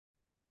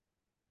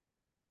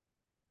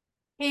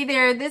Hey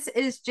there, this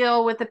is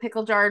Jill with the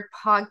Pickle Jar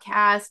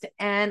podcast,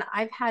 and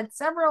I've had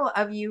several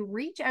of you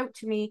reach out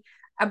to me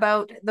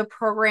about the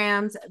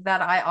programs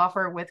that I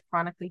offer with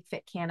Chronically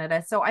Fit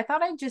Canada. So I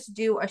thought I'd just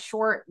do a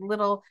short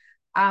little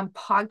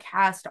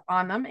podcast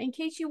on them in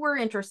case you were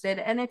interested.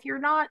 And if you're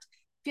not,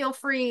 feel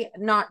free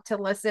not to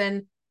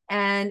listen.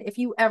 And if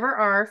you ever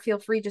are, feel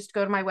free just to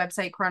go to my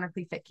website,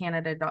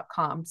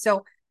 chronicallyfitcanada.com.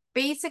 So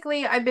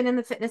basically, I've been in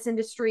the fitness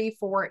industry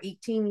for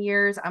 18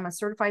 years. I'm a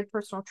certified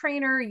personal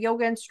trainer,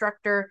 yoga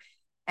instructor,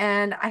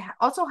 and I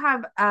also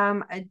have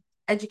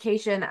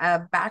education,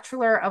 a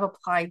Bachelor of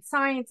Applied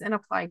Science and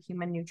Applied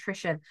Human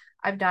Nutrition.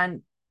 I've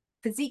done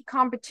physique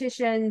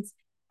competitions,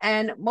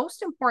 and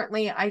most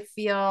importantly, I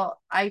feel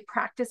I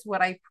practice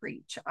what I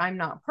preach. I'm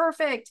not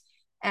perfect,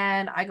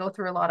 and I go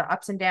through a lot of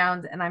ups and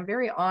downs, and I'm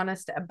very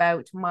honest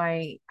about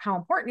my how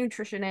important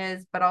nutrition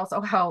is, but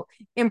also how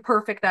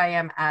imperfect I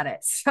am at it.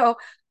 So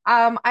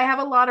I have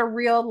a lot of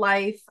real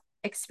life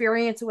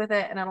experience with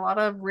it and a lot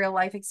of real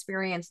life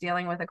experience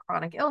dealing with a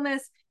chronic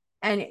illness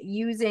and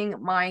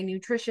using my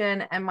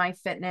nutrition and my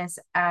fitness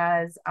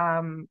as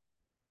to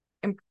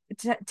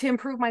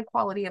improve my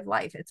quality of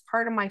life. It's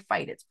part of my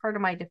fight, it's part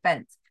of my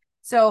defense.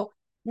 So,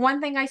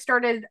 one thing I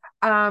started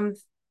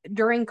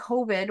during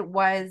COVID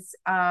was,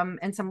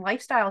 and some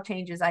lifestyle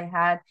changes I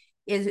had,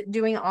 is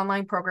doing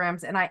online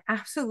programs, and I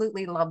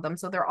absolutely love them.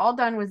 So, they're all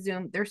done with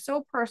Zoom. They're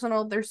so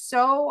personal, they're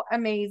so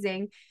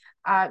amazing.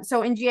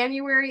 So, in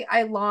January,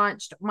 I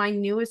launched my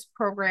newest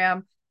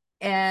program,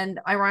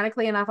 and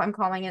ironically enough, I'm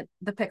calling it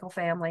the Pickle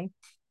Family.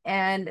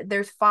 And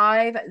there's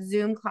 5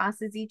 Zoom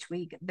classes each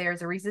week.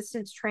 There's a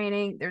resistance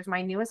training. There's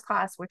my newest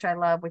class, which I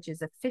love, which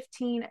is a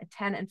 15,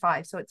 10, and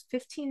 5. So it's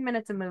 15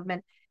 minutes of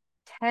movement,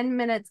 10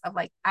 minutes of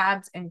like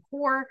abs and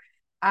core,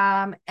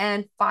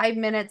 and 5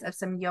 minutes of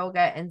some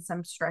yoga and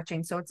some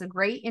stretching. So it's a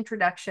great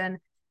introduction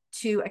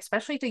to,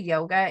 especially to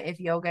yoga, if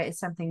yoga is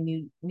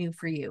something new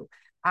for you.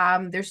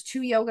 There's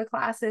 2 yoga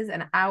classes,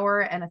 an hour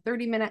and a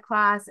 30-minute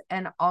class,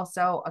 and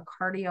also a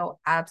cardio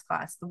abs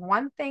class. The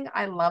one thing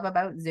I love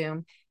about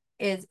Zoom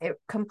is it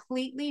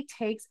completely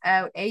takes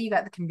out, you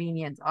got the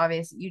convenience,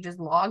 obviously. You just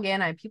log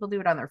in, and people do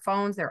it on their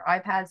phones, their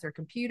iPads, their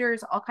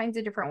computers, all kinds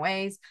of different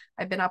ways.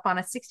 I've been up on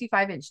a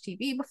 65-inch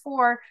TV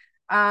before.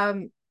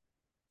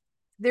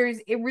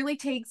 It really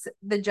takes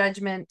the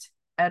judgment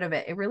out of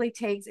it. It really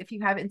takes, if you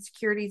have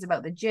insecurities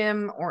about the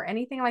gym or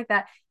anything like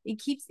that,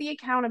 it keeps the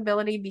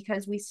accountability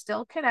because we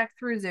still connect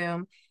through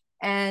Zoom.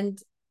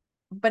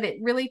 But it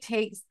really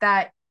takes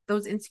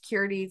those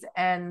insecurities,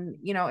 and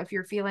if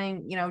you're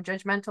feeling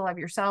judgmental of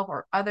yourself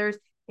or others,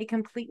 it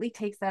completely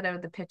takes that out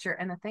of the picture.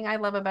 And the thing I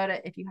love about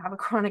it, if you have a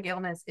chronic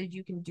illness, is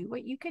you can do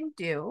what you can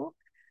do,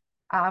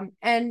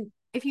 and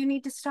if you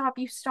need to stop,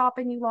 you stop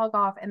and you log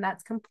off, and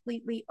that's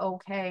completely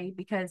okay,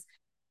 because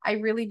I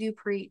really do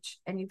preach,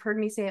 and you've heard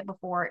me say it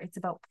before, it's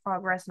about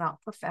progress, not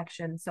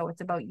perfection. So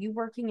it's about you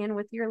working in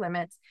with your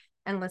limits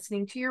and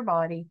listening to your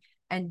body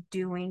and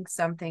doing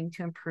something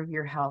to improve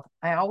your health.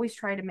 I always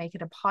try to make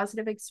it a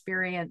positive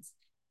experience,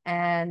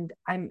 and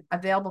I'm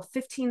available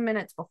 15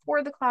 minutes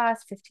before the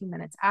class, 15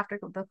 minutes after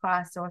the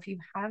class. So if you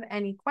have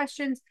any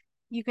questions,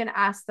 you can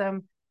ask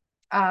them.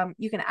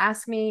 You can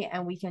ask me,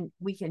 and we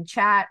can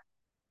chat.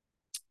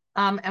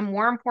 And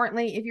more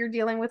importantly, if you're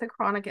dealing with a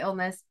chronic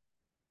illness,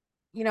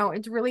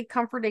 it's really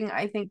comforting,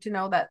 I think, to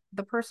know that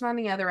the person on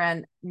the other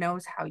end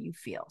knows how you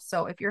feel.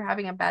 So if you're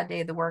having a bad day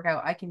of the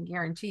workout, I can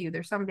guarantee you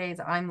there's some days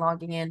I'm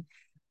logging in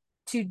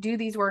to do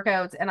these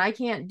workouts, and I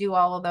can't do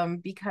all of them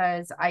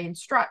because I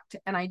instruct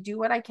and I do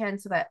what I can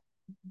so that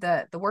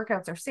the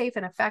workouts are safe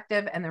and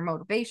effective and they're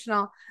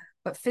motivational.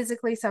 But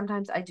physically,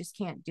 sometimes I just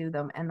can't do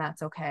them, and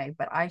that's okay.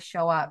 But I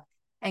show up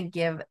and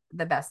give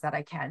the best that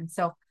I can.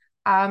 So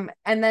and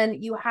then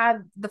you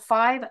have the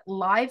 5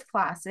 live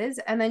classes,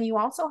 and then you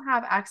also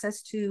have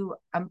access to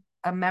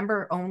a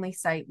member only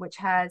site, which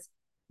has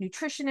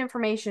nutrition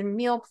information,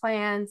 meal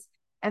plans,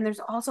 and there's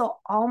also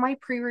all my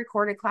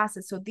pre-recorded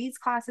classes. So these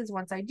classes,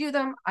 once I do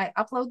them, I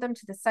upload them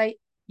to the site.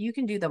 You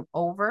can do them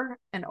over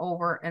and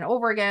over and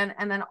over again.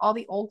 And then all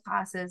the old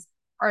classes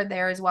are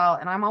there as well.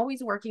 And I'm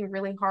always working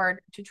really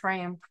hard to try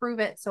and improve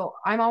it. So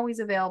I'm always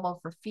available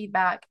for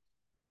feedback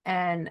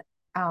and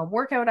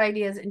workout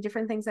ideas and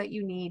different things that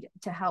you need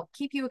to help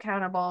keep you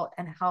accountable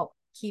and help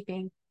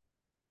keeping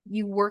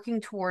you working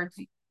towards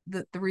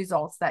the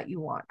results that you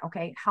want.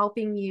 Okay.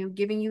 Helping you,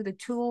 giving you the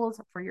tools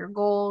for your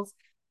goals,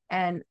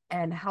 and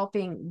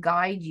helping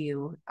guide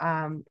you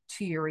to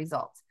your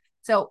results.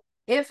 So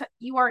if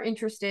you are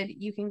interested,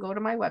 you can go to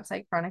my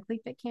website,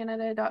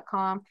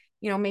 chronicallyfitcanada.com.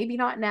 Maybe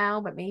not now,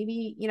 but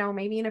maybe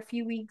in a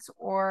few weeks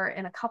or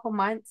in a couple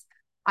months,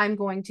 I'm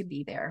going to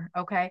be there.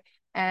 Okay.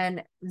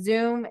 And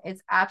Zoom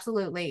is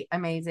absolutely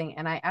amazing,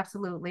 and I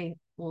absolutely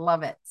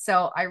love it.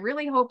 So I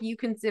really hope you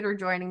consider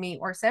joining me,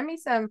 or send me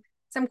some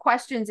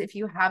questions if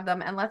you have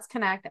them, and let's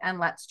connect and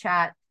let's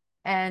chat,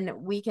 and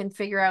we can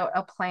figure out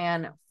a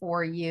plan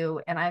for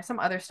you. And I have some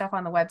other stuff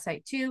on the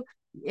website too.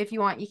 If you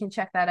want, you can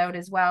check that out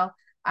as well.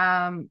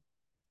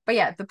 But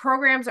yeah, the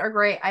programs are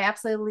great. I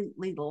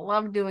absolutely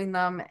love doing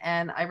them,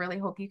 and I really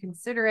hope you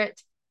consider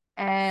it.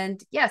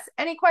 And yes,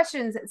 any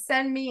questions,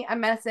 send me a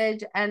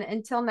message. And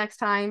until next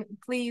time,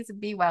 please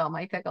be well,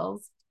 my pickles.